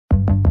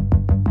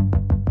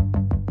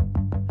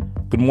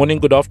Good morning,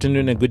 good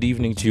afternoon, and good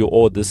evening to you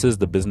all. This is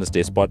the Business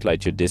Day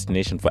Spotlight, your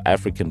destination for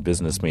African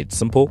business made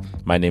simple.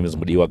 My name is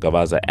Mudiwa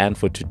Gavaza, and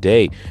for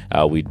today,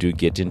 we do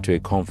get into a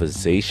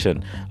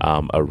conversation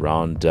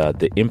around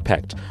the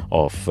impact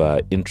of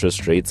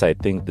interest rates. I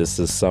think this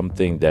is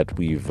something that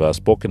we've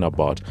spoken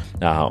about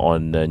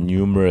on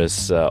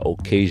numerous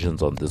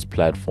occasions on this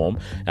platform,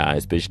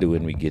 especially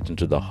when we get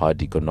into the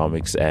hard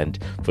economics. And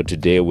for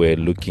today, we're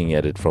looking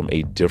at it from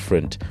a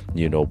different,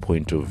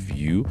 point of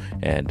view,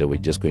 and we're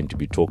just going to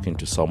be talking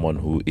to someone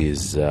who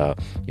is,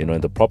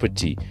 in the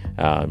property,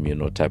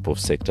 type of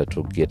sector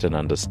to get an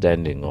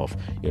understanding of,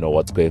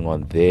 what's going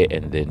on there,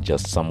 and then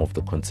just some of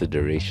the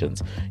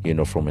considerations,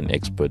 from an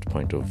expert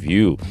point of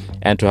view.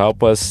 And to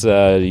help us,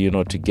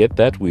 to get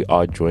that, we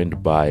are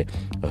joined by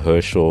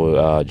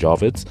Herschel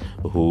Jawitz,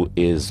 who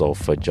is of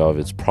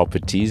Jawitz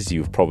Properties.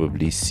 You've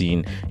probably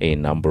seen a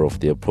number of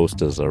their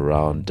posters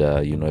around,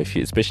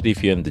 especially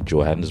if you're in the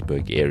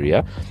Johannesburg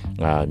area,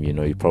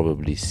 you've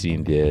probably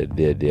seen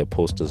their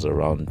posters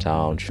around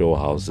town, show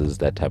houses,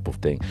 that type of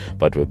thing.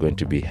 But we're going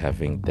to be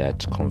having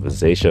that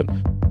conversation.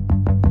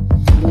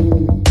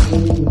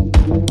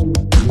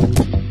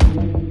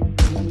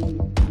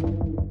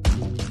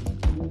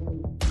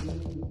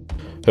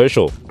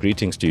 Herschel,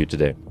 greetings to you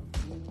today.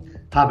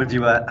 Hi,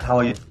 Mudiwa. How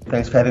are you?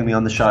 Thanks for having me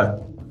on the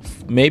show.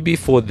 Maybe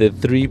for the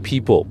three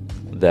people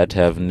that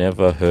have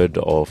never heard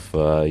of,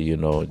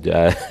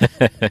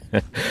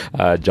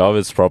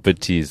 Jawitz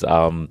Properties,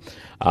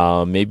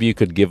 maybe you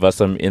could give us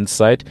some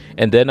insight.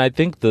 And then I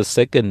think the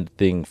second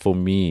thing for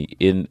me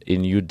in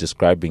you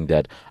describing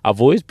that,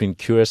 I've always been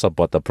curious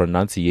about the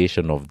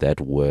pronunciation of that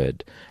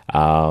word.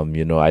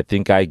 I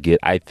think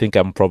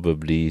I'm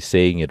probably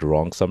saying it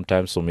wrong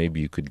sometimes. So maybe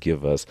you could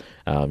give us,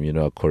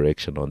 a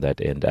correction on that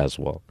end as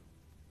well.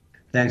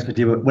 Thanks,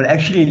 Mudiwa. Well,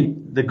 actually,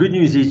 the good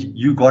news is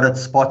you got it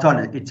spot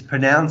on. It's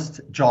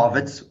pronounced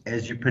Jawitz,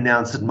 as you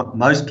pronounce it.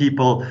 Most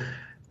people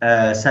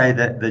say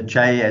that the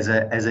J as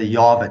a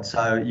Jawitz.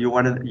 So you're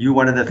one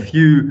of the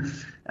few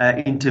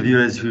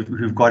interviewers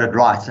who've got it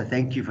right. So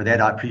thank you for that.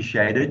 I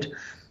appreciate it.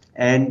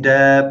 And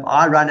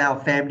I run our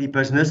family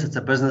business. It's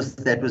a business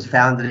that was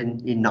founded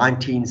in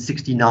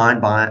 1969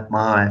 by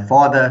my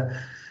father,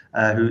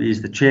 who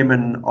is the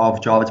chairman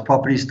of Jawitz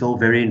Properties, still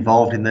very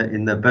involved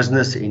in the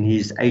business in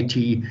his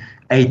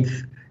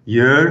 88th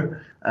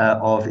year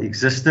of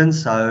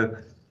existence. So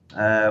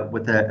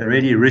with a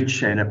really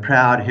rich and a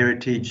proud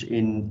heritage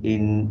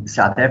in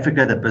South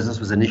Africa, the business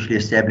was initially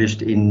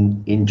established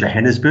in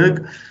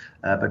Johannesburg,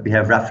 but we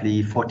have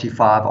roughly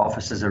 45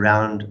 offices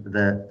around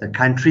the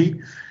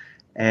country.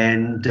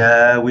 And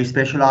we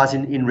specialize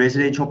in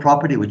residential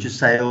property, which is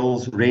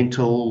sales,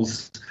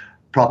 rentals,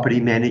 property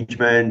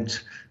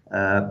management,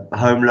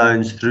 home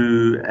loans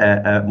through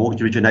a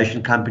mortgage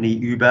origination company,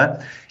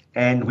 Uber.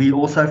 And we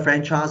also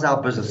franchise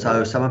our business.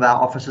 So some of our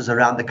offices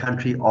around the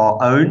country are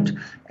owned,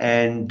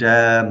 and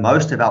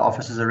most of our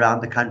offices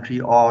around the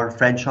country are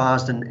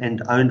franchised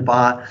and owned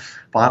by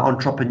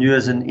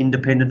entrepreneurs and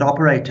independent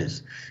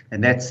operators.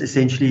 And that's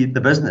essentially the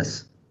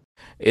business.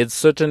 It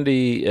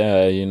certainly,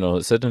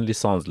 certainly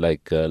sounds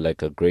like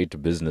a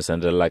great business,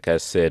 and like I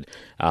said,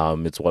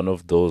 it's one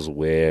of those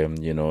where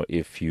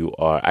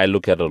I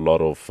look at a lot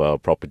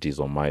of properties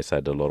on my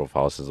side, a lot of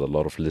houses, a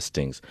lot of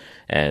listings,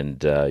 and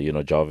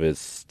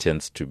Jawitz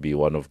tends to be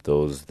one of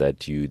those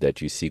that you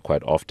see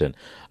quite often.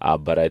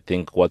 But I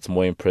think what's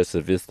more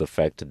impressive is the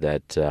fact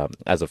that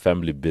as a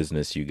family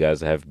business, you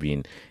guys have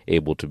been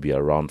able to be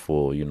around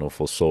for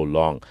so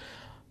long.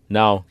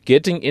 Now,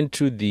 getting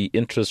into the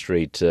interest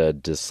rate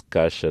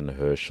discussion,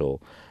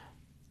 Herschel,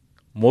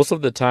 most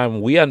of the time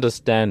we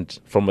understand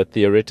from a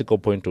theoretical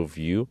point of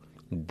view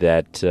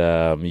that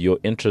your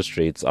interest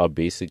rates are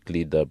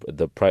basically the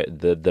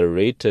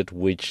rate at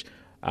which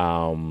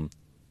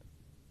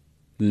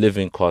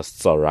living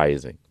costs are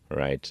rising,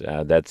 right?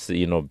 That's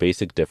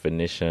basic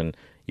definition.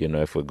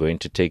 If we're going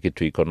to take it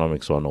to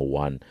Economics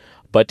 101.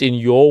 But in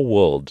your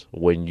world,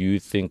 when you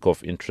think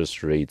of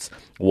interest rates,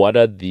 what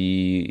are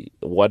the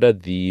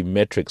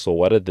metrics, or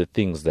what are the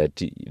things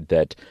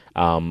that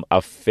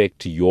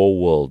affect your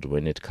world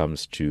when it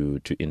comes to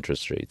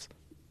interest rates?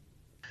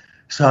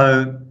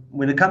 So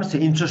when it comes to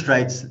interest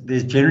rates,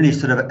 there's generally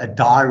sort of a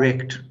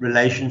direct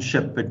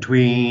relationship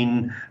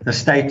between the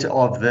state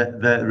of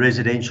the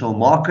residential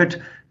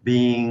market,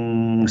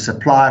 being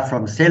supply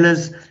from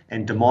sellers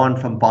and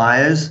demand from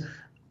buyers,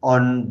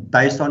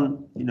 based on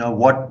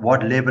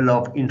what level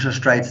of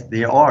interest rates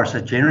there are. So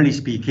generally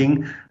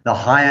speaking, the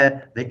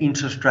higher the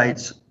interest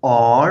rates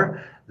are,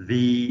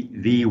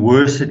 the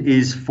worse it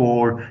is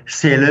for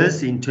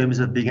sellers in terms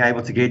of being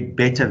able to get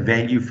better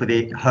value for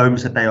their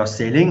homes that they are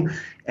selling,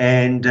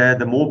 and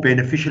the more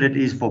beneficial it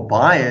is for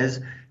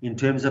buyers in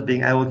terms of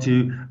being able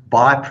to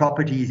buy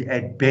properties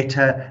at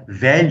better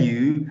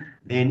value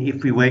than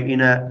if we were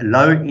in a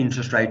low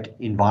interest rate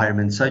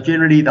environment. So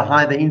generally, the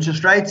higher the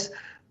interest rates,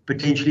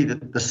 potentially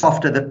the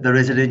softer the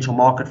residential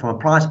market from a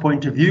price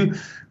point of view.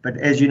 But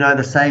as you know,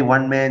 the saying,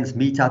 one man's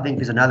meat, I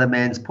think, is another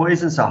man's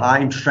poison. So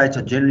high interest rates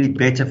are generally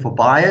better for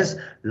buyers.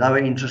 Lower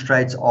interest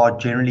rates are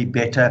generally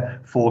better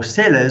for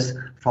sellers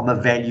from a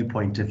value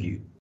point of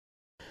view.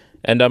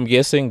 And I'm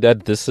guessing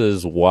that this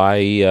is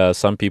why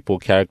some people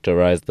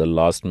characterize the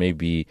last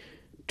maybe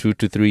 2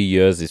 to 3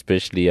 years,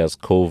 especially as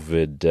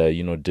COVID,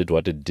 did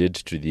what it did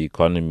to the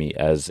economy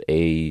as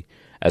a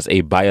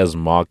buyer's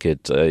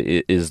market.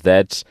 Is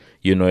that,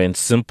 in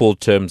simple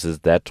terms, is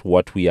that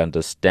what we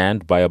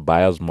understand by a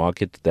buyer's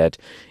market? That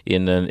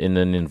in an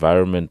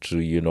environment,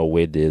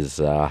 where there's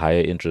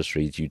higher interest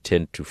rates, you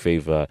tend to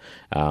favor,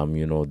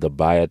 the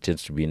buyer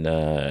tends to be in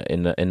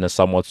a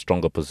somewhat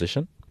stronger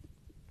position.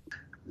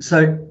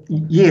 So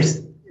yes,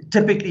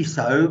 typically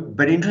so.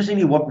 But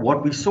interestingly,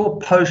 what we saw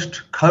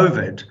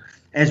post-COVID,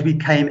 as we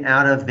came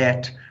out of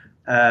that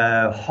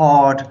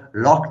hard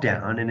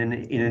lockdown and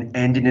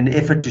in an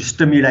effort to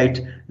stimulate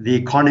the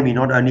economy,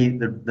 not only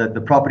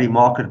the property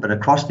market, but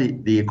across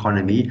the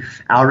economy,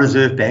 our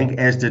Reserve Bank,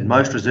 as did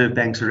most Reserve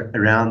Banks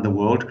around the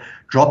world,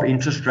 dropped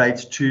interest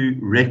rates to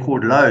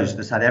record lows.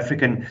 The South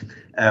African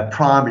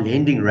prime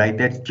lending rate,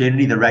 that's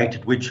generally the rate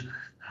at which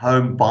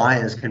home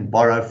buyers can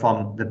borrow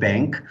from the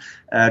bank,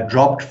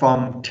 dropped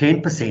from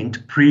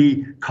 10%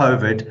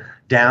 pre-COVID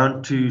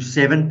down to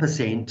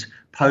 7%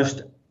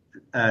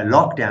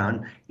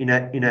 post-lockdown in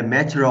a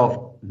matter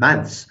of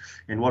months.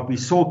 And what we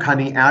saw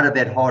coming out of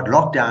that hard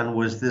lockdown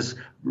was this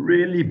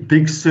really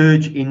big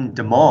surge in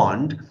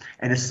demand,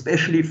 and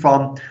especially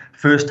from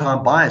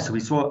first-time buyers. So we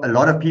saw a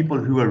lot of people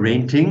who were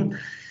renting,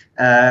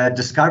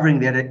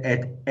 discovering that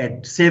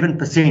at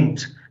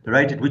 7%, the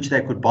rate at which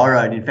they could borrow,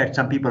 and in fact,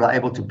 some people are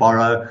able to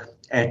borrow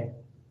at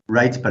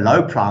rates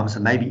below prime, so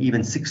maybe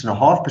even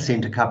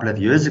 6.5% a couple of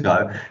years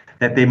ago,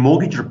 that their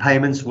mortgage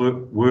repayments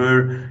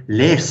were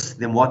less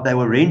than what they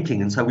were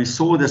renting. And so we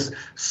saw this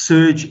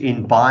surge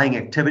in buying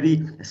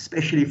activity,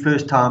 especially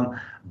first-time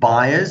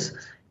buyers,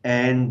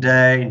 and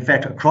in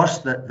fact, across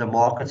the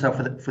market. So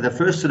for the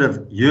first sort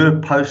of year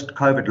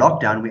post-COVID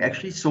lockdown, we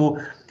actually saw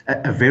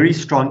a very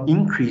strong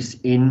increase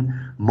in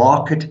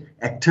market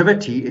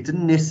activity. It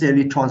didn't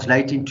necessarily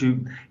translate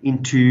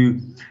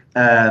into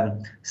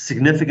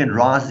significant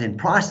rises in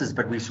prices,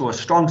 but we saw a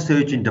strong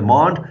surge in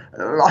demand,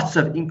 lots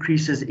of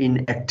increases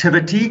in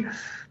activity.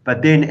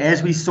 But then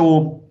as we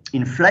saw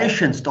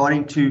inflation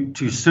starting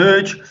to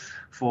surge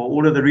for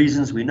all of the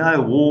reasons we know,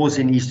 wars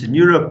in Eastern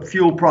Europe,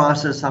 fuel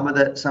prices, some of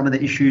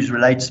the issues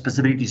relate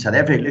specifically to South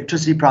Africa,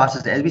 electricity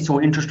prices, as we saw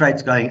interest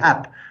rates going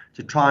up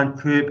to try and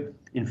curb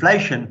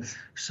inflation.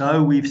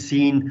 So we've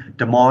seen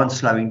demand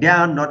slowing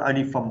down, not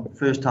only from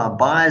first-time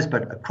buyers,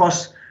 but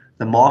across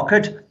the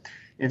market.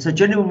 And so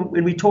generally,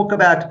 when we talk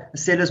about a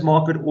seller's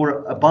market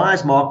or a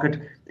buyer's market,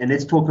 and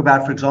let's talk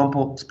about, for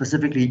example,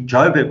 specifically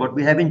Joburg, what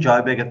we have in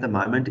Joburg at the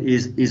moment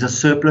is a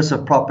surplus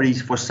of properties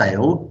for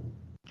sale.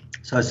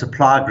 So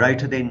supply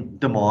greater than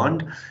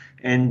demand.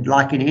 And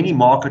like in any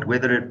market,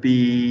 whether it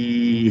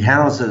be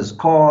houses,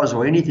 cars,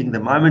 or anything,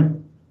 the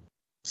moment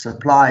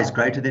supply is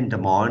greater than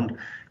demand,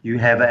 you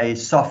have a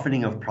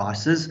softening of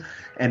prices,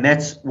 and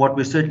that's what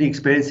we're certainly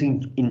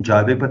experiencing in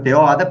Joburg. But there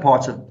are other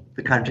parts of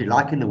the country,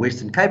 like in the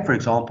Western Cape, for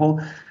example,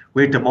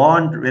 where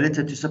demand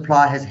relative to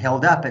supply has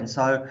held up, and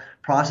so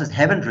prices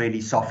haven't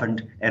really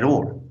softened at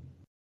all.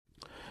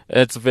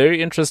 It's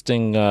very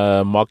interesting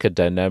market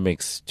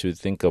dynamics to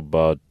think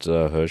about,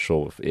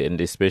 Herschel, and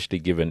especially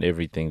given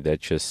everything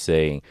that you're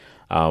saying.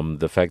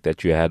 The fact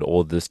that you had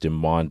all this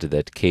demand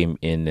that came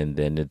in and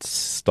then it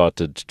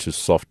started to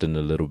soften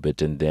a little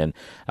bit, and then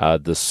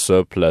the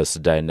surplus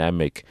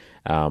dynamic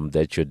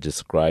that you're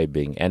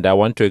describing. And I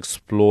want to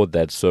explore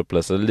that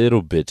surplus a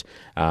little bit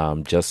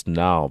just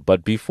now.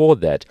 But before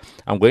that,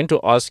 I'm going to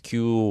ask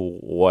you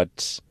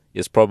what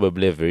is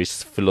probably a very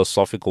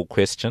philosophical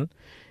question.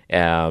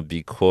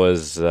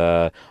 Because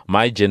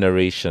my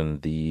generation,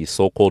 the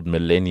so-called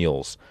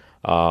millennials,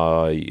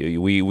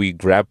 we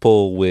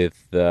grapple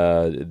with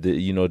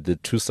the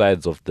two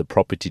sides of the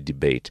property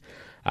debate.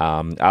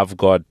 I've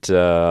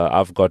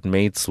got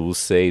mates who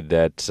say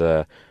that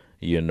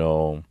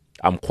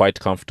I'm quite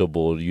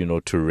comfortable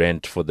to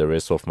rent for the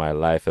rest of my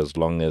life as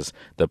long as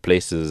the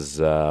place is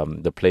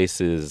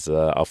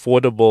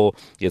affordable.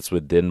 It's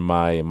within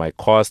my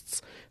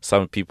costs.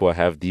 Some people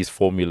have these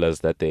formulas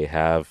that they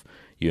have.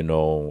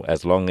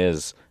 As long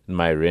as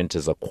my rent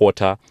is a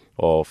quarter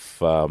of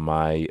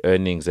my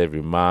earnings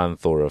every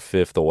month, or a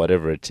fifth, or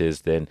whatever it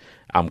is, then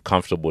I'm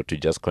comfortable to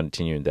just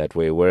continue in that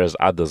way. Whereas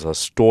others are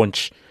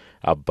staunch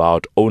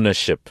about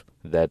ownership,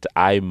 that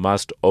I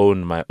must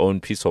own my own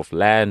piece of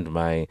land,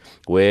 my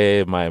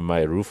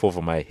roof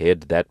over my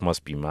head, that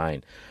must be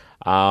mine.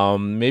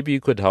 Maybe you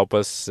could help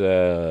us,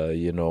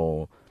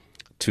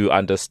 to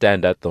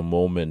understand at the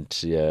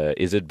moment,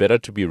 is it better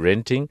to be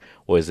renting,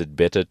 or is it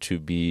better to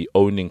be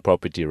owning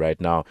property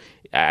right now?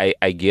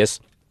 I guess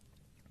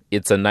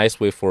it's a nice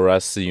way for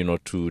us, to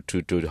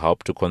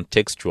help to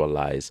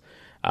contextualize,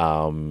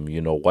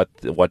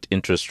 what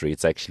interest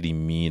rates actually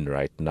mean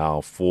right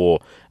now for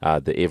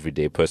the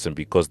everyday person,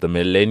 because the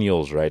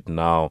millennials right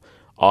now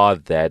are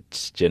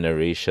that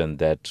generation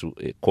that,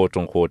 quote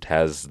unquote,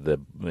 has the,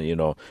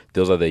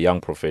 those are the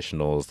young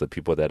professionals, the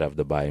people that have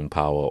the buying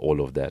power, all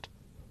of that?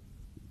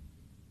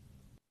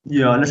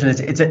 Yeah, listen,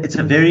 it's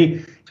a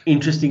very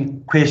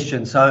interesting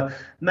question. So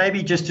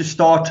maybe just to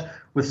start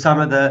with some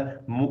of the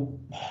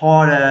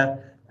harder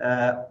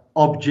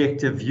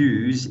objective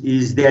views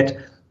is that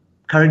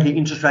currently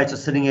interest rates are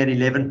sitting at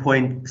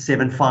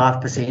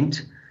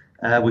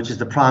 11.75%, which is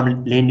the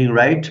prime lending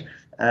rate.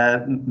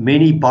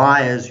 Many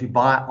buyers who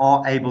buy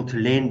are able to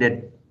lend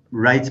at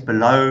rates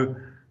below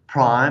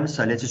prime.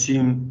 So let's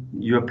assume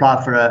you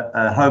apply for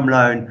a home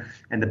loan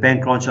and the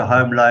bank grants a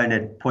home loan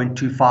at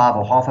 0.25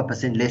 or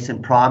 0.5% less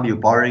than prime. You're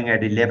borrowing at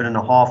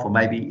 11.5 or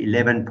maybe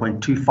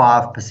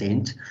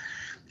 11.25%.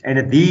 And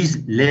at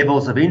these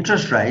levels of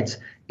interest rates,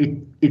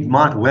 it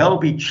might well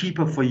be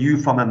cheaper for you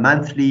from a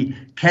monthly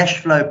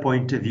cash flow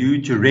point of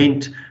view to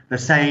rent the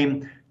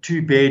same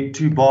 2-bed,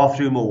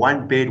 2-bathroom or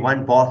 1-bed,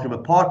 1-bathroom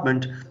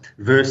apartment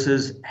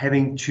versus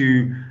having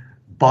to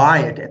buy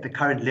it at the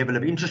current level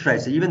of interest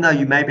rates. So even though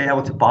you may be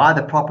able to buy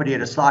the property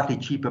at a slightly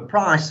cheaper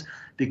price,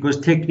 because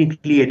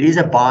technically it is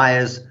a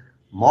buyer's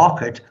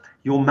market,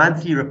 your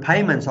monthly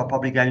repayments are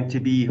probably going to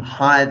be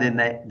higher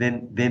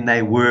than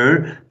they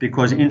were,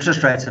 because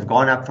interest rates have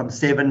gone up from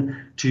 7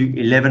 to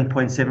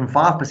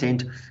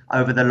 11.75%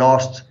 over the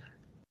last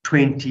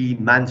 20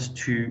 months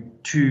to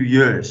 2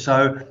 years.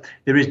 So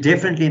there is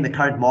definitely in the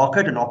current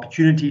market an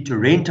opportunity to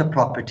rent a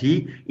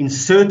property in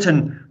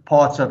certain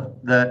parts of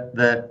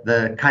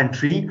the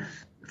country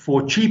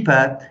for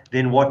cheaper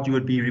than what you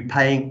would be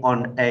repaying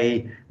on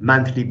a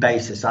monthly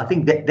basis. I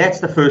think that's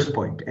the first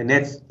point, and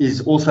that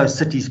is also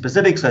city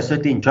specific. So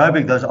certainly in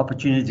Joburg, those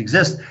opportunities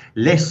exist,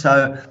 less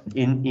so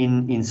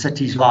in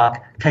cities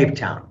like Cape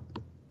Town.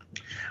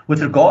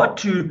 With regard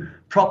to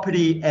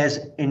property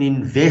as an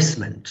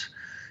investment,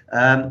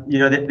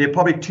 there are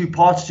probably two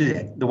parts to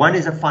that. The one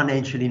is a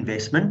financial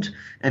investment,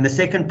 and the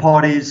second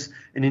part is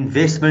an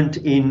investment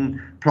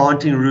in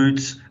planting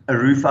roots, a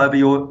roof over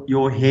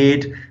your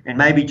head, and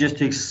maybe just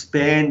to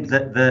expand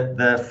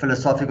the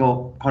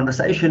philosophical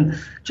conversation,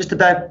 just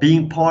about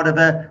being part of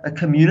a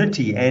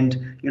community.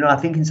 And, I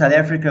think in South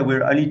Africa,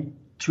 we're only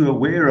too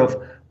aware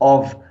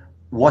of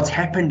what's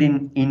happened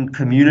in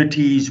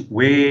communities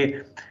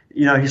where,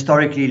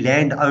 historically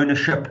land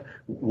ownership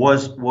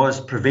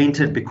was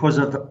prevented because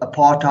of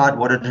apartheid,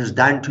 what it has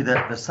done to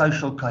the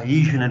social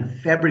cohesion and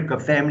fabric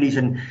of families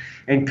and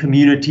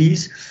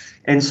communities.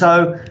 And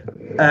so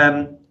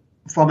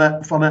from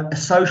a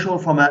social,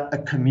 from a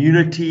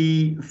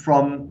community,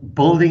 from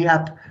building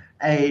up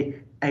a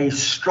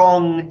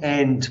strong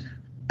and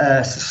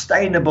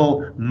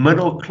sustainable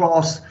middle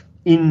class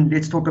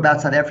let's talk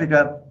about South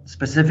Africa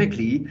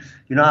specifically,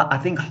 I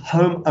think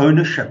home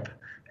ownership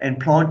and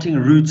planting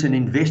roots and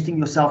investing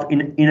yourself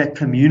in a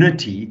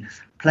community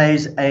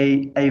plays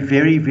a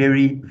very,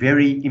 very,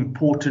 very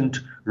important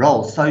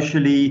role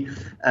socially,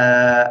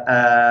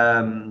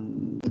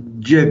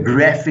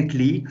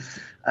 geographically.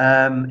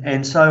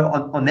 And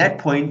so on that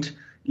point,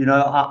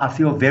 I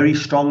feel very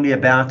strongly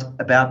about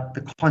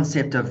the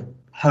concept of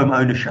home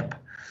ownership.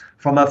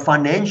 From a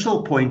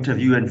financial point of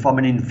view and from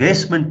an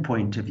investment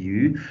point of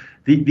view,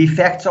 the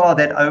facts are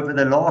that over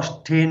the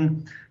last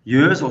 10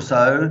 years or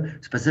so,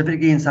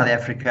 specifically in South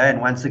Africa,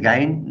 and once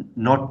again,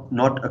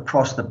 not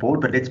across the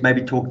board, but let's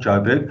maybe talk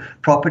Joburg,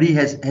 property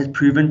has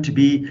proven to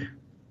be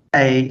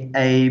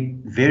a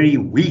very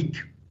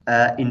weak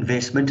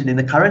investment. And in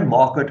the current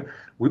market,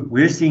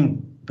 we're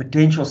seeing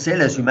potential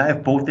sellers who may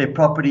have bought their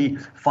property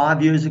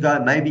 5 years ago,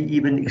 maybe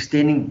even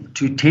extending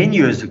to 10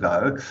 years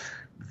ago,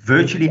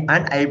 virtually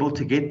unable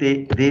to get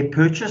their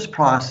purchase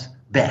price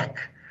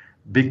back,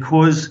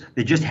 because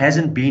there just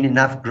hasn't been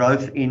enough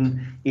growth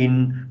in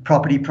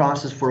property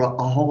prices for a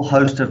whole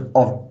host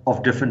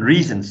of different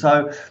reasons.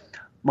 So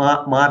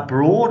my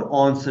broad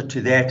answer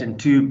to that and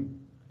to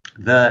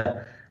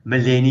the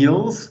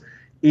millennials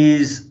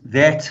is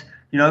that,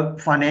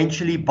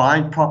 financially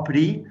buying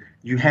property,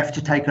 you have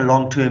to take a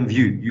long-term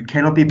view. You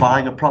cannot be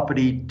buying a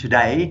property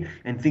today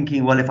and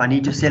thinking, well, if I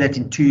need to sell it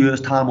in 2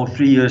 years' time or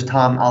 3 years'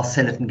 time, I'll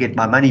sell it and get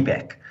my money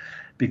back,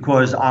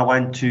 because I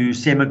want to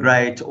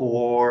semigrate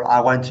or I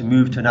want to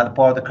move to another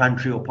part of the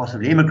country or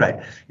possibly immigrate.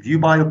 If you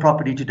buy your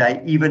property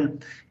today,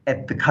 even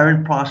at the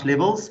current price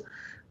levels,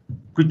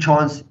 good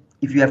chance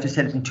if you have to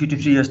sell it in 2 to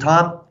 3 years'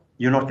 time,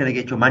 you're not going to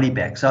get your money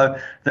back. So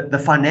the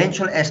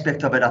financial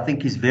aspect of it, I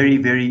think, is very,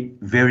 very,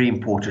 very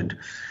important.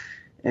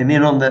 And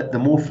then on the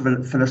more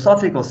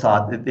philosophical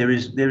side, there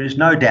is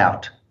no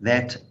doubt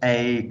that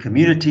a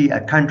community, a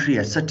country,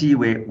 a city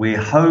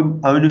where home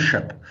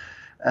ownership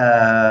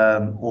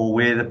or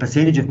where the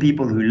percentage of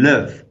people who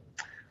live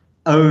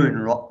own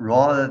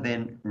rather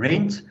than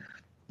rent,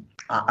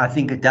 I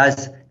think it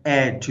does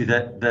add to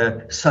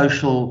the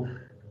social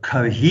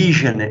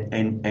cohesion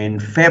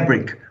and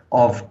fabric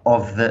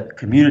of the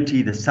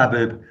community, the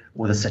suburb,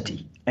 or the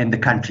city, and the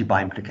country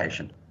by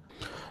implication.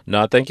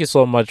 No, thank you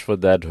so much for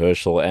that,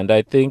 Herschel. And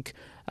I think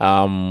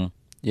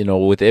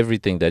with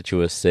everything that you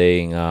were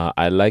saying,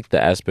 I like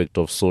the aspect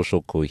of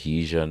social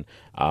cohesion.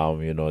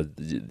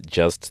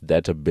 Just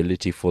that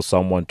ability for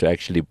someone to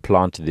actually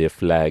plant their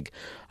flag.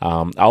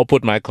 I'll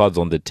put my cards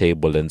on the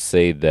table and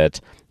say that,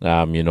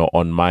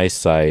 on my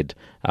side,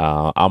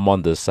 I'm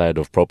on the side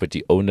of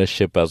property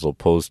ownership as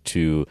opposed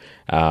to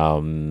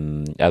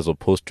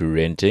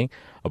renting.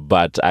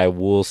 But I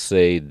will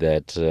say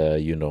that,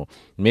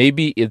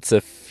 maybe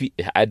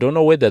I don't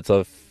know whether that's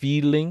a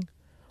feeling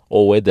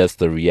or whether that's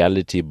the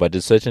reality, but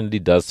it certainly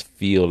does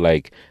feel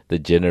like the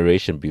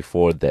generation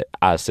before that,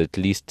 us, at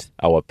least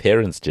our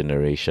parents'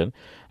 generation,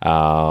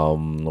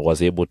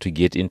 was able to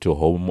get into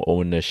home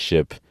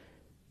ownership.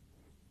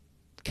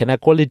 Can I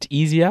call it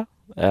easier?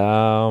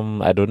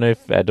 I don't know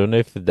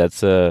if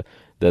that's a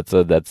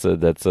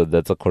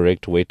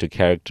correct way to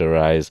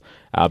characterize,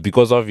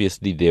 because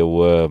obviously there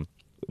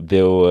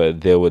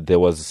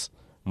was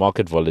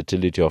market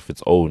volatility of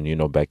its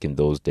own, back in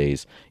those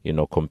days,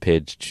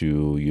 compared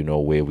to,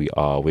 where we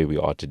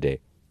are today.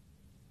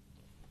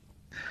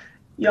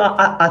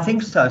 Yeah, I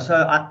think so.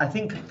 So I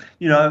think,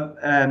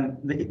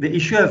 the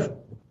issue of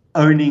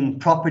owning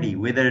property,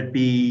 whether it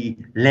be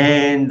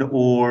land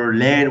or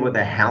land with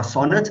a house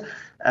on it,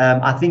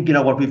 I think,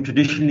 what we've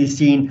traditionally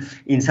seen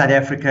in South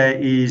Africa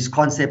is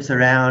concepts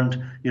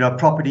around,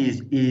 property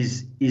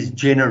is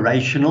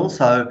generational.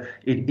 So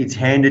it's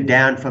handed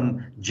down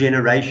from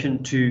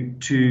generation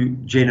to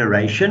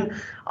generation.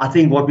 I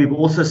think what we've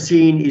also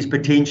seen is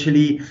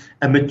potentially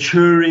a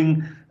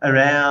maturing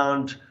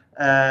around,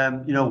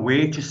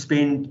 where to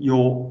spend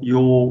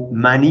your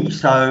money.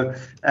 So,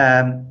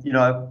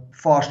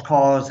 fast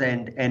cars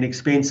and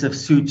expensive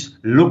suits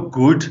look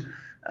good.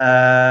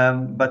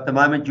 But the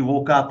moment you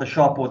walk out the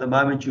shop or the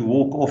moment you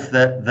walk off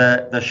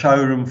the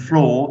showroom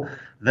floor,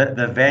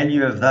 the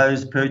value of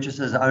those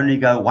purchases only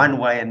go one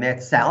way, and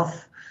that's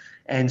south.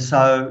 And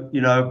so,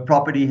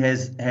 property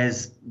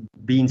has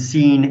been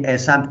seen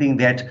as something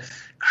that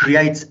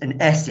creates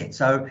an asset.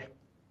 So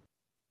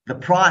the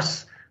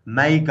price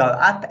may go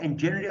up, and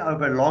generally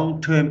over long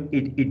term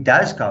it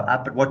does go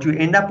up. But what you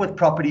end up with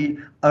property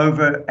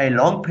over a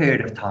long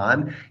period of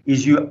time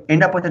is you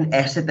end up with an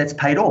asset that's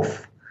paid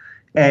off,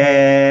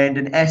 and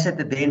an asset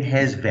that then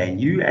has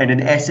value, and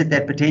an asset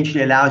that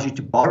potentially allows you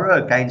to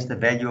borrow against the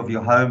value of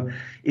your home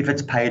if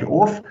it's paid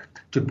off,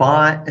 to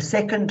buy a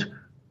second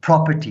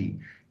property.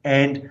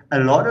 And a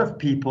lot of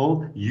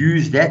people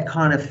use that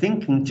kind of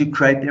thinking to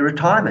create their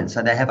retirement.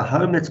 So they have a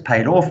home that's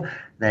paid off.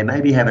 They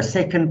maybe have a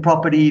second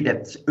property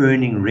that's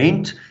earning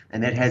rent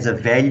and that has a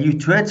value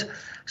to it.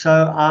 So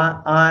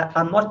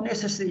I'm not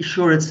necessarily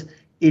sure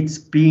it's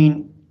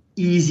been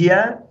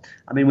easier.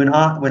 I mean, when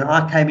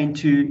I came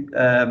into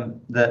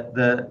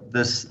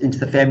into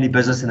the family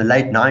business in the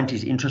late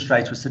 90s, interest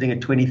rates were sitting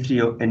at 23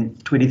 or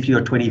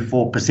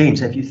 24%.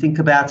 So if you think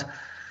about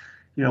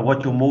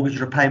what your mortgage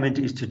repayment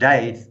is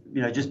today,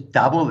 just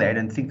double that,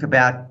 and think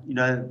about,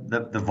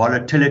 the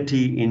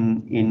volatility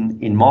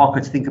in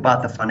markets. Think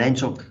about the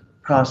financial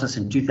crisis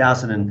in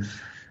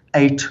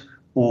 2008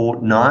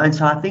 or 9.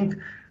 So I think,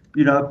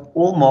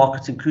 all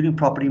markets, including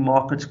property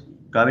markets,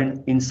 go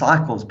in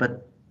cycles.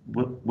 But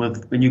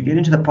when you get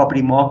into the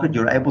property market,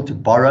 you're able to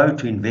borrow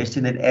to invest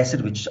in that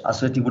asset, which I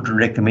certainly wouldn't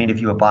recommend if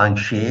you were buying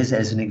shares,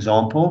 as an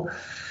example.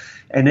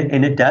 And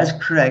it does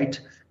create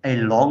a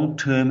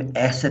long-term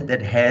asset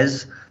that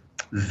has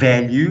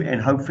value,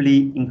 and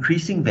hopefully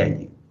increasing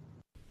value.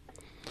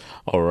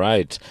 All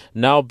right.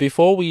 Now,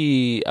 before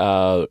we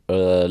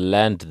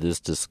land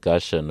this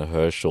discussion,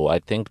 Herschel, I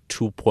think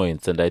 2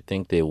 points, and I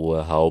think they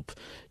will help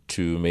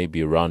to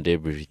maybe round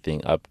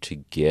everything up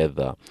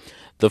together.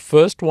 The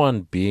first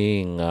one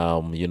being,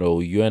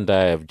 you and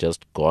I have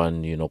just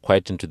gone,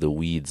 quite into the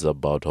weeds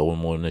about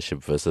home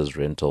ownership versus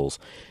rentals.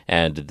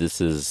 And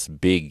this is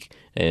big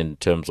in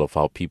terms of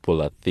how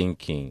people are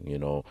thinking.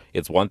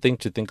 It's one thing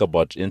to think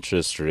about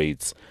interest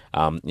rates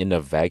in a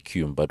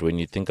vacuum, but when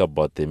you think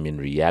about them in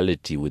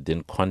reality,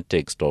 within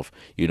context of,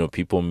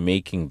 people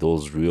making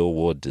those real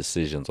world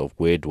decisions of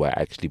where do I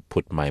actually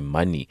put my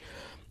money.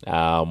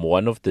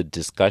 One of the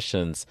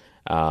discussions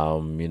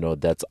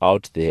that's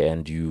out there,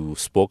 and you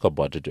spoke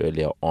about it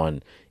earlier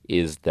on,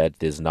 is that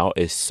there's now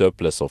a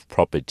surplus of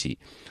property.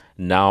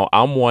 Now,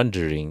 I'm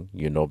wondering,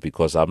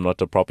 because I'm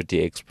not a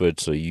property expert,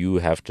 so you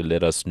have to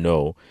let us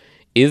know,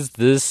 is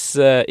this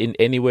in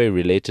any way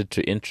related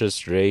to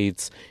interest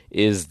rates?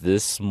 Is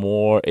this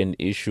more an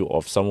issue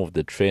of some of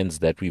the trends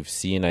that we've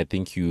seen? I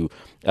think you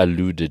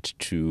alluded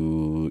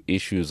to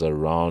issues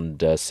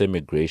around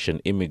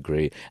immigration,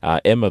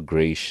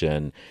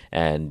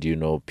 and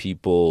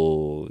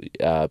people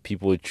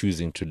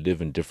choosing to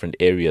live in different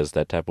areas,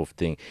 that type of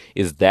thing.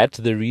 Is that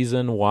the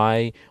reason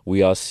why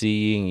we are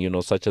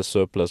seeing such a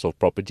surplus of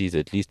properties,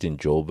 at least in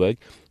Joburg?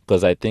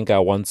 Because I think I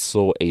once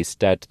saw a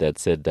stat that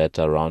said that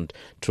around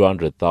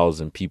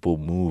 200,000 people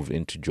move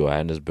into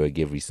Johannesburg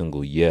every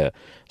single year.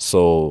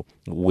 So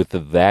with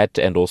that,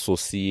 and also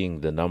seeing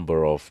the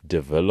number of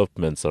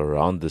developments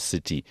around the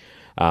city,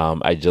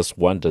 I just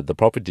wonder, the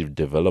property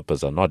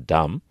developers are not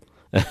dumb.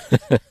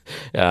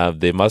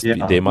 They must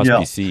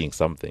be seeing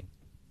something.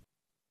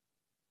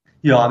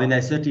 Yeah, I mean,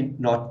 they're certainly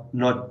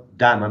not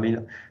dumb. I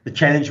mean, the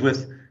challenge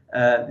with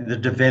the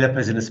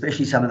developers, and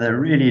especially some of the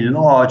really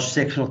large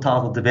sectional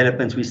title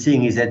developments we're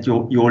seeing, is that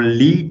your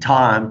lead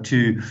time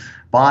to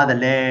buy the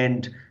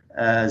land,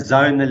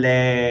 zone the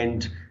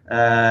land,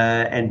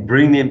 and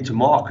bring them to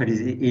market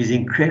is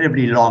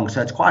incredibly long.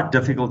 So it's quite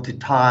difficult to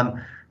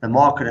time the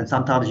market, and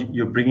sometimes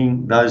you're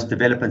bringing those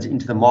developments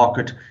into the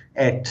market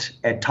at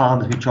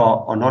times which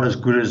are not as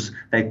good as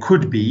they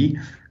could be.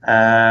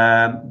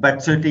 But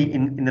certainly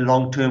in the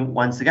long term,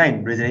 once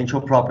again,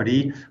 residential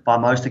property by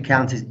most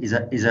accounts is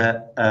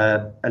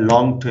a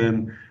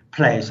long-term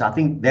play. So I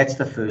think that's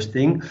the first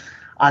thing.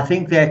 I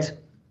think that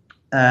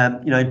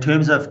in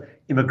terms of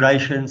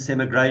immigration,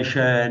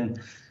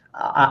 semigration,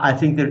 I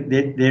think that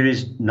there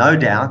is no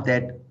doubt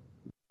that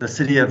the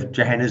city of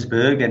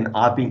Johannesburg, and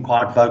I've been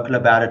quite vocal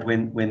about it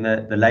when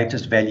the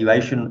latest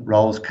valuation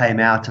rolls came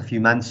out a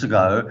few months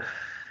ago,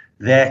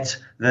 that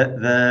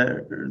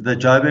the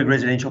Joburg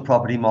residential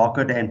property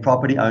market and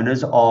property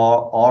owners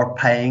are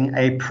paying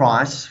a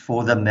price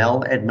for the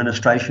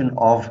maladministration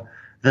of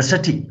the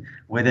city,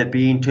 whether it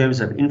be in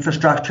terms of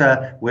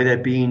infrastructure, whether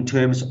it be in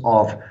terms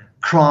of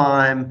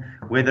crime,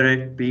 whether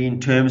it be in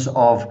terms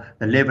of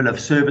the level of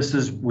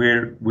services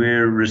we're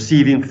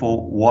receiving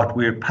for what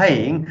we're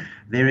paying.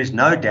 There is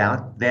no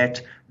doubt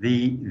that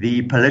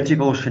the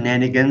political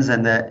shenanigans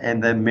and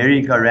the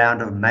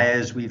merry-go-round of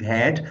mayors we've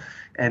had,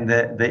 and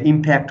the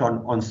impact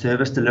on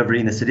service delivery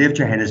in the city of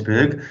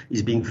Johannesburg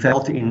is being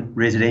felt in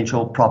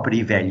residential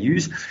property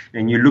values.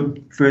 And you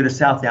look further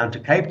south down to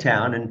Cape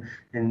Town,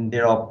 and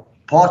there are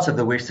parts of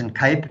the Western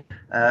Cape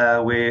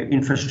where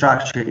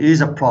infrastructure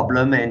is a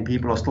problem and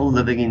people are still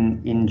living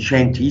in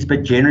shanties.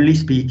 But generally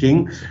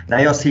speaking,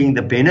 they are seeing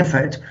the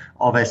benefit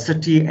of a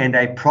city and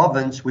a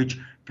province which,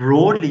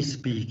 broadly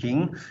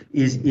speaking,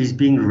 is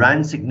being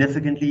run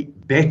significantly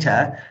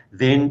better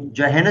than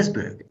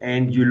Johannesburg.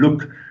 And you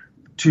look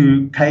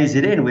to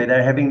KZN, where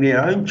they're having their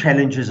own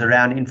challenges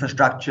around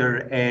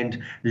infrastructure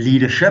and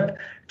leadership,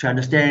 to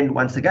understand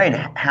once again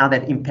how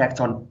that impacts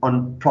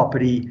on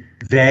property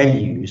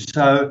values.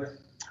 So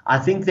I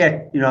think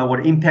that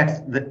what impacts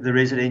the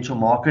residential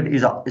market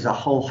is a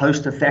whole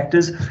host of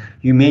factors.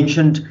 You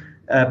mentioned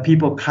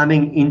people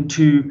coming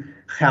into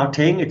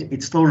Gauteng.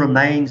 It still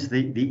remains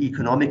the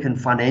economic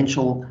and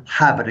financial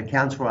hub. It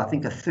accounts for, I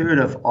think, a third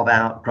of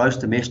our gross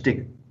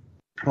domestic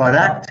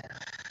product.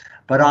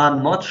 But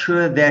I'm not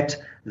sure that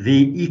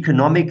the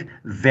economic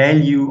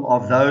value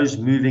of those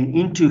moving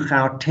into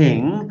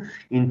Gauteng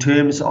in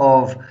terms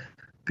of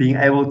being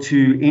able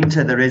to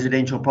enter the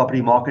residential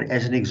property market,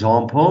 as an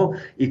example,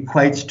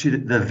 equates to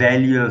the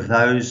value of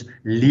those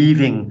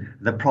leaving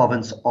the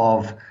province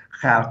of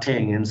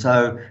Gauteng. And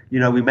so,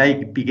 we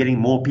may be getting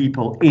more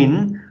people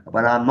in,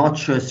 but I'm not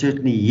sure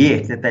certainly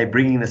yet that they're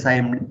bringing the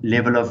same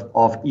level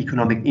of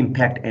economic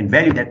impact and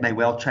value. That may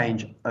well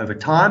change over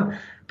time.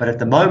 But at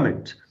the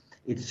moment,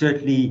 it's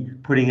certainly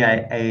putting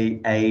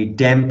a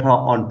damper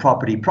on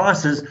property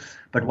prices.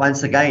 But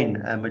once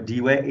again,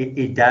 Mudiwa,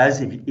 it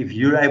does. If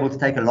you're able to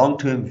take a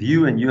long-term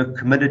view and you're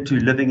committed to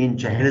living in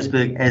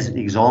Johannesburg, as an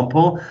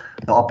example,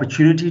 the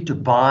opportunity to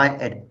buy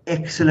at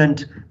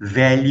excellent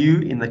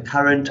value in the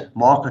current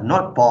market,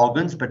 not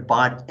bargains, but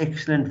buy at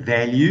excellent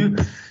value,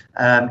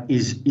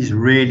 is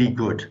really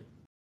good.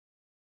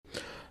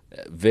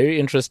 Very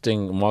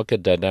interesting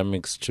market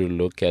dynamics to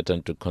look at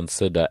and to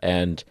consider.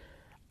 And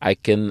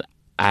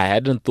I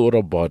hadn't thought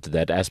about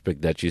that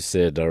aspect that you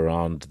said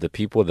around the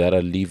people that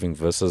are leaving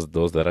versus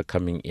those that are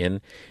coming in.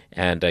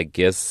 And I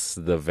guess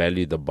the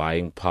value, the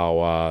buying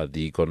power,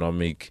 the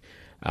economic,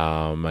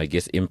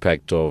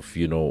 impact of,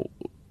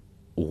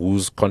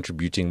 who's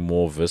contributing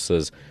more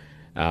versus,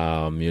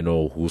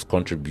 who's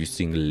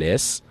contributing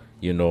less,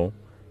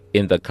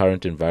 in the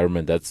current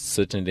environment. That's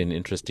certainly an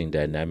interesting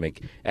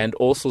dynamic. And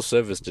also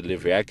service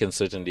delivery. I can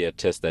certainly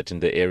attest that in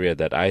the area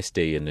that I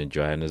stay in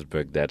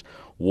Johannesburg, that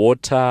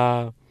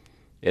water,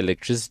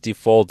 electricity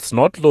faults,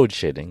 not load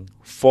shedding,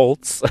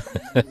 faults,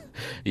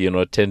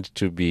 tend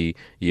to be,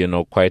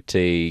 quite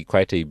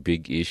a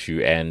big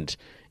issue. And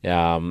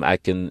I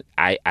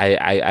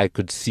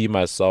could see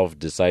myself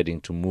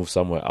deciding to move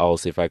somewhere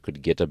else if I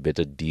could get a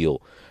better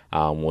deal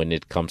when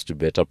it comes to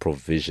better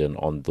provision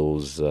on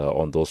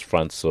those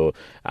fronts. So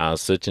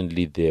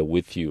certainly there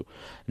with you.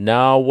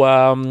 Now,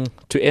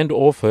 to end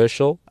off,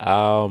 Herschel,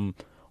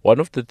 one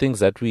of the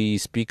things that we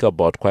speak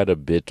about quite a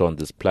bit on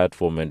this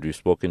platform, and we've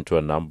spoken to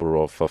a number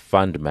of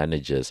fund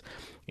managers,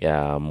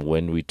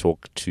 when we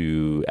talk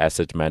to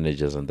asset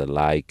managers and the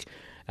like,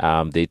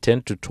 they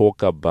tend to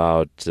talk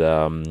about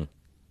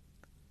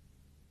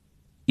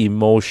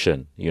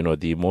emotion,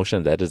 the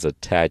emotion that is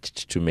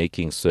attached to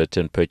making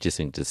certain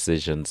purchasing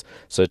decisions,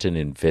 certain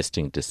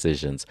investing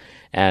decisions.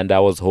 And I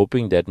was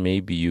hoping that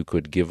maybe you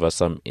could give us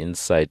some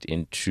insight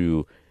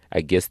into, I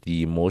guess,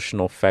 the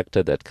emotional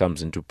factor that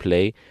comes into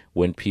play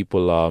when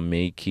people are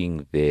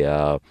making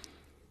their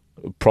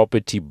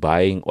property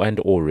buying and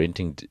or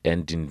renting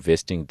and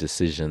investing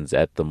decisions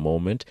at the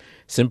moment,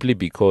 simply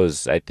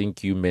because I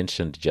think you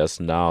mentioned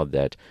just now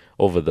that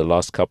over the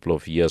last couple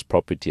of years,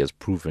 property has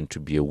proven to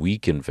be a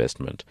weak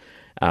investment.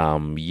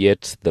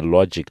 Yet the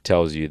logic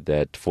tells you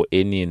that for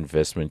any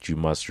investment, you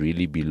must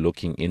really be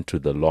looking into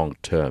the long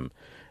term.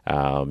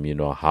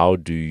 How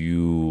do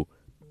you,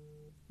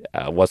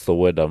 what's the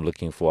word I'm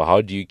looking for?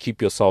 How do you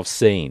keep yourself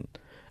sane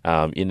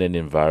in an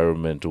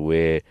environment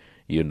where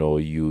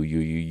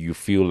you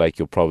feel like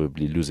you're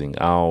probably losing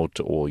out,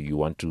 or you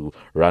want to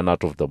run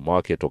out of the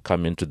market or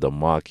come into the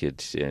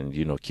market,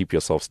 and keep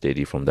yourself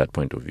steady from that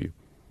point of view?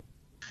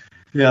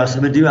 Yeah, so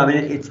Mudiwa, I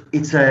mean,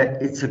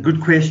 it's a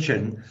good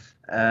question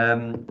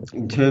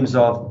in terms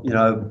of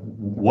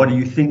what do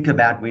you think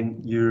about when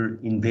you're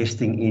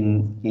investing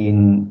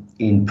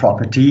in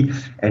property,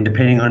 and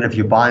depending on if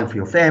you're buying for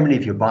your family,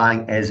 if you're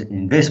buying as an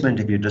investment,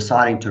 if you're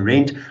deciding to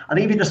rent. I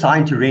think if you're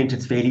deciding to rent,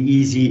 it's fairly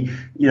easy.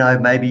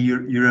 Maybe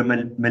you're a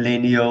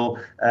millennial,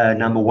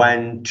 number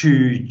one,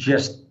 two,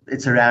 just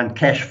it's around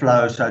cash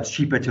flow, so it's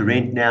cheaper to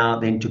rent now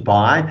than to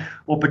buy.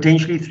 Or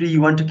potentially three, you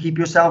want to keep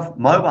yourself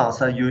mobile,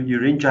 so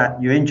you're in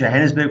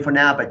Johannesburg for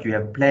now, but you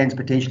have plans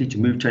potentially to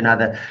move to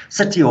another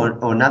city or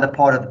another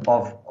part of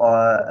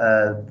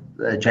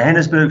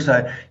Johannesburg,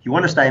 so you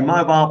want to stay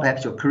mobile.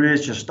 Perhaps your career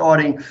is just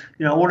starting.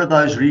 All of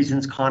those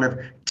reasons kind of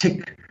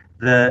tick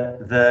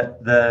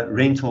the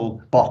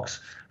rental box.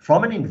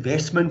 From an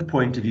investment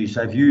point of view,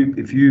 so if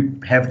you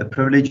have the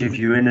privilege, if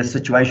you're in a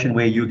situation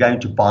where you're going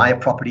to buy a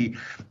property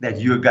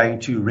that you're going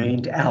to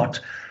rent out,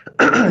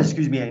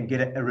 excuse me, and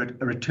get a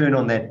return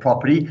on that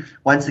property,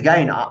 once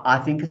again, I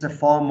think it's a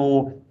far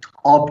more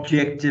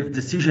objective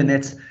decision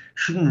that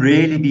shouldn't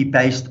really be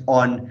based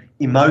on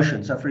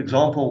emotion. So, for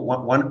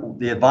example,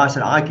 the advice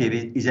that I give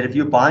is that if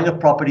you're buying a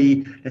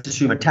property, let's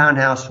assume a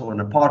townhouse or an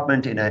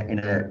apartment in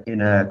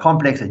a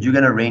complex that you're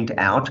going to rent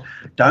out,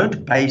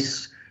 don't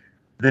base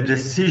the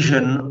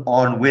decision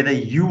on whether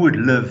you would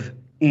live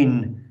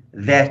in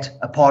that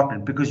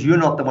apartment, because you're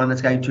not the one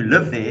that's going to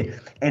live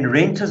there. And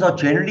renters are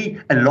generally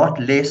a lot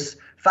less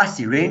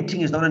fussy.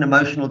 Renting is not an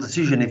emotional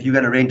decision. If you're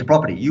going to rent a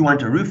property, you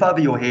want a roof over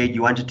your head,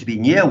 you want it to be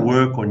near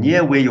work or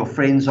near where your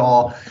friends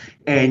are,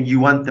 and you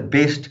want the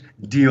best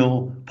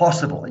deal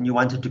possible, and you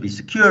want it to be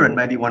secure, and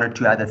maybe one or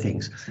two other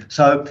things.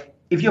 So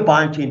if you're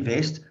buying to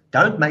invest,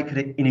 don't make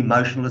it an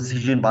emotional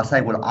decision by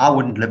saying, well, I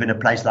wouldn't live in a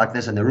place like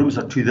this, and the rooms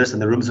are to this, and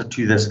the rooms are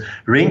to this.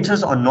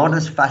 Renters are not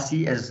as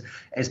fussy as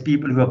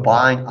people who are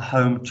buying a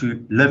home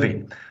to live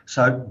in.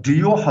 So do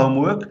your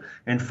homework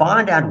and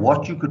find out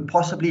what you could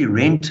possibly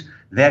rent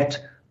that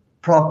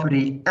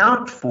property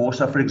out for.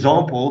 So, for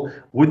example,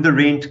 would the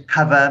rent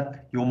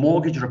cover your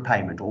mortgage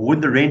repayment, or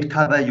would the rent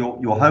cover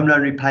your home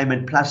loan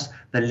repayment plus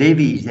the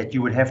levies that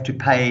you would have to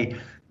pay,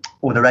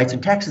 or the rates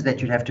and taxes that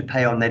you'd have to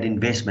pay on that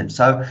investment?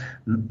 So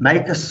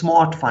make a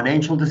smart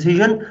financial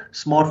decision.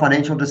 Smart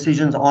financial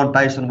decisions aren't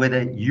based on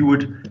whether you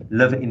would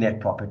live in that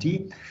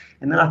property.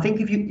 And then I think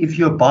if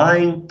you're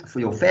buying for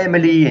your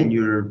family, and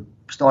you're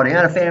starting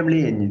out a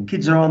family and your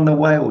kids are on the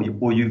way, or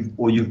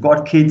you've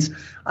got kids,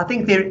 I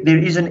think there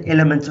is an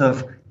element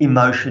of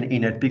emotion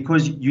in it,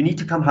 because you need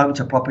to come home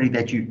to a property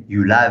that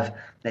you love,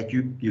 that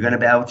you're going to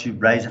be able to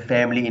raise a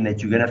family in,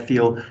 that you're going to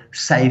feel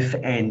safe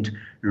and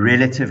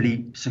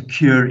relatively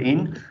secure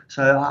in.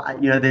 So,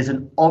 there's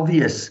an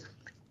obvious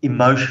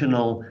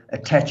emotional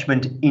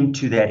attachment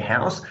into that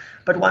house.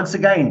 But once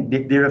again,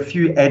 there are a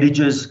few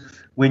adages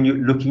when you're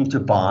looking to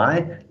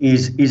buy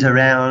is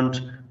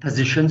around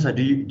position. So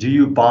do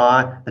you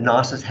buy the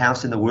nicest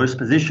house in the worst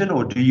position,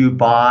 or do you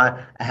buy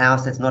a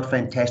house that's not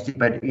fantastic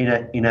but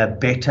in a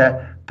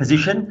better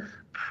position?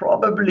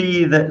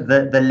 Probably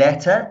the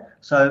latter.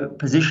 So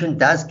position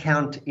does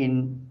count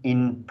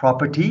in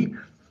property.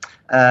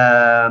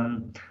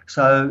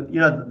 So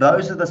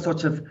those are the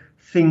sorts of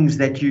things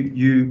that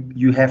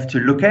you have to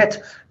look at.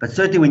 But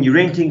certainly when you're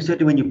renting,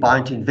 certainly when you're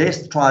buying to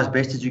invest, try as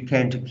best as you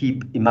can to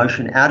keep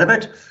emotion out of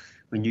it.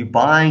 When you're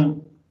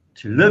buying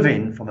to live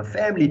in, from a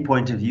family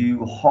point of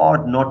view,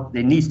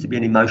 there needs to be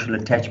an emotional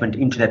attachment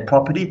into that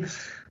property,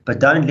 but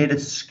don't let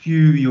it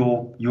skew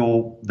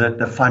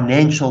the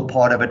financial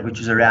part of it, which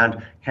is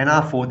around, can I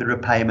afford the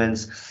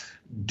repayments?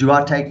 Do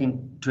I take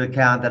into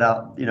account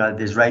that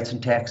there's rates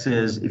and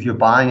taxes? If you're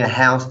buying a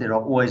house, there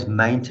are always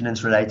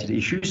maintenance related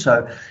issues.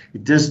 So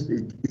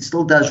it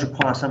still does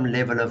require some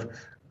level of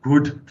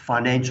good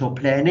financial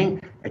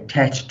planning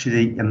attached to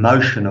the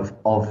emotion of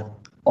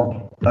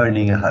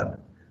owning a home.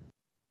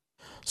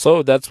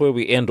 So that's where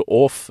we end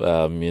off.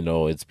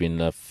 It's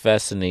been a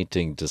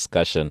fascinating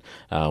discussion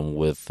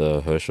with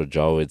Herschel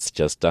Jawitz,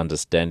 just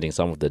understanding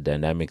some of the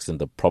dynamics in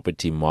the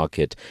property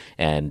market,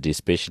 and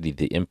especially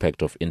the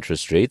impact of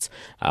interest rates.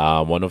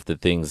 One of the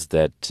things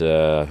that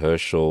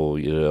Herschel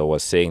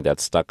was saying that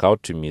stuck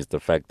out to me is the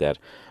fact that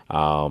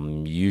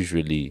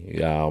usually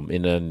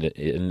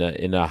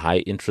in a high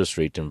interest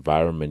rate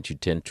environment, you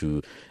tend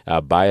to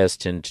buyers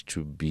tend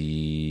to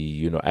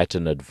be at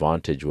an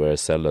advantage,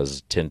 whereas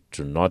sellers tend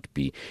to not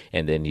be.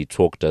 And then he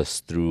talked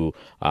us through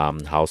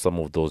how some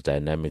of those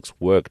dynamics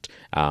worked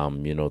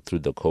through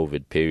the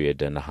COVID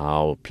period, and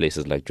how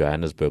places like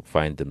Johannesburg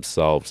find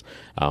themselves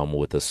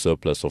with a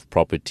surplus of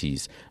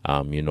properties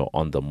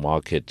on the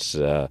market.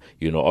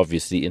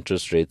 Obviously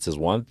interest rates is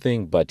one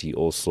thing, but he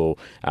also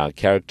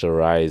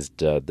characterized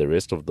the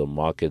rest of the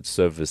market,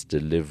 service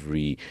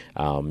delivery,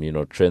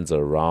 trends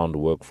around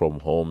work from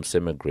home,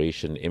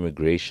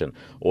 immigration,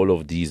 all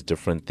of these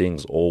different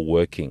things all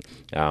working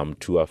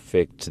to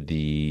affect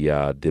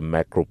the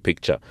macro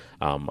picture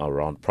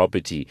around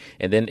property.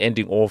 And then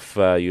ending off,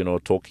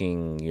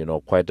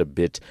 talking, quite a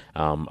bit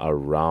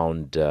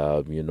around,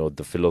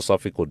 the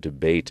philosophical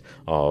debate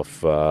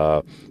of,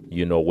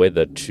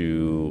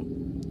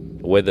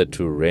 whether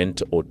to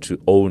rent or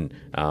to own,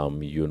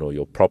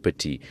 your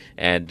property.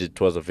 And it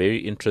was a very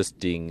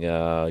interesting,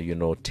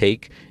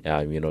 take,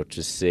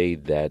 to say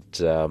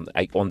that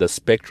on the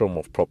spectrum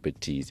of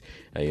properties,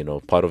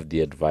 part of the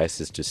advice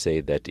is to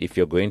say that if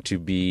you're going to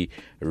be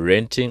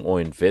renting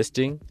or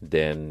investing,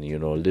 then,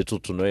 little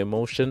to no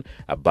emotion.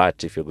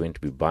 But if you're going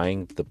to be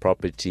buying the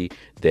property,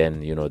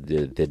 then,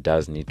 there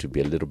does need to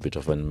be a little bit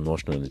of an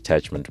emotional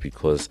attachment,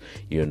 because,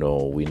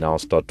 we now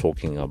start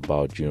talking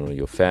about,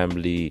 your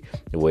family,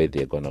 where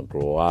they're going to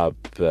grow up.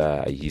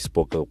 He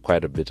spoke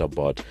quite a bit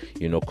about,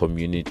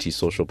 community,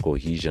 social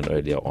cohesion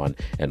earlier on,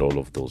 and all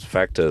of those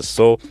factors.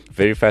 So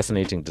very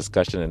fascinating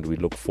discussion, and we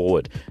look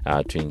forward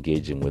to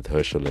engaging with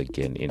Herschel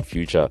again in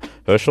future.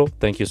 Herschel,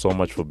 thank you so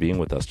much for being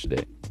with us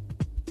today.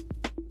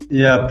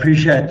 Yeah,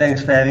 appreciate it.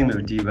 Thanks for having me,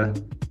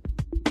 Mudiwa.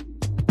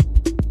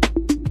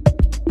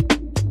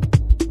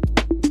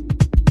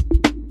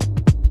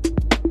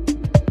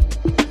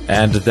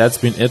 And that's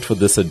been it for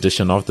this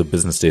edition of the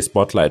Business Day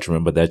Spotlight.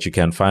 Remember that you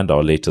can find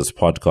our latest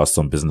podcast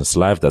on Business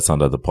Live. That's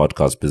under the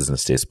podcast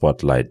Business Day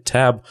Spotlight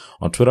tab.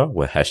 On Twitter,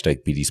 we're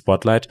 #BD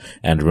Spotlight.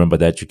 And remember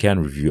that you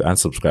can review and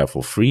subscribe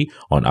for free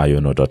on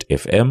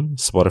iono.fm,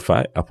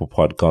 Spotify, Apple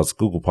Podcasts,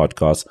 Google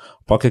Podcasts,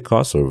 Pocket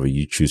Casts, or wherever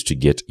you choose to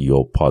get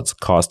your pods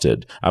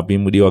casted. I've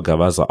been Mudiwa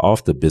Gavaza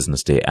of the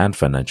Business Day and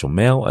Financial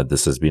Mail, and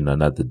this has been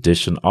another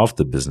edition of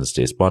the Business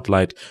Day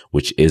Spotlight,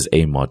 which is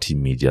a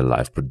multimedia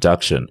live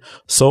production.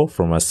 So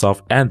from myself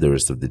and the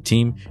rest of the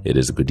team, it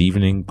is good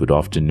evening, good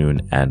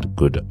afternoon, and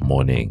good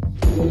morning.